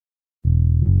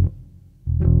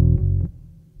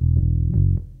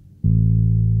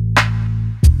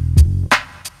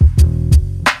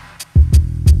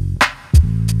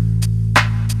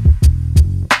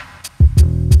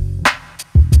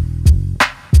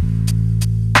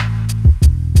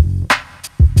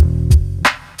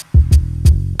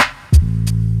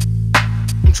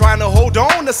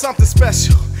to something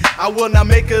special. I will not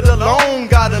make it alone,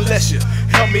 God, unless you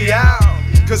help me out.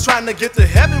 Cause trying to get to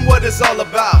heaven, what it's all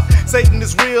about. Satan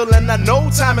is real and I know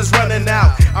time is running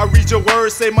out. I read your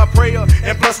words, say my prayer,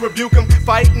 and plus rebuke him.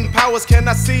 Fighting powers can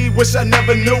I see, wish I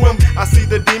never knew him. I see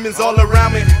the demons all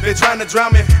around me, they're trying to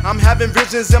drown me. I'm having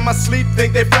visions in my sleep,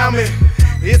 think they found me.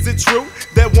 Is it true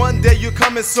that one day you're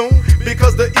coming soon?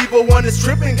 Because the evil one is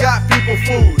tripping, got people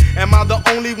fooled. Am I the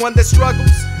only one that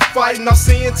struggles? Fighting off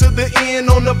sin to the end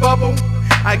on the bubble.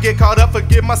 I get caught up,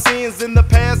 forgive my sins in the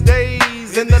past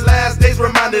days. In the last days,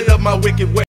 reminded of my wicked ways.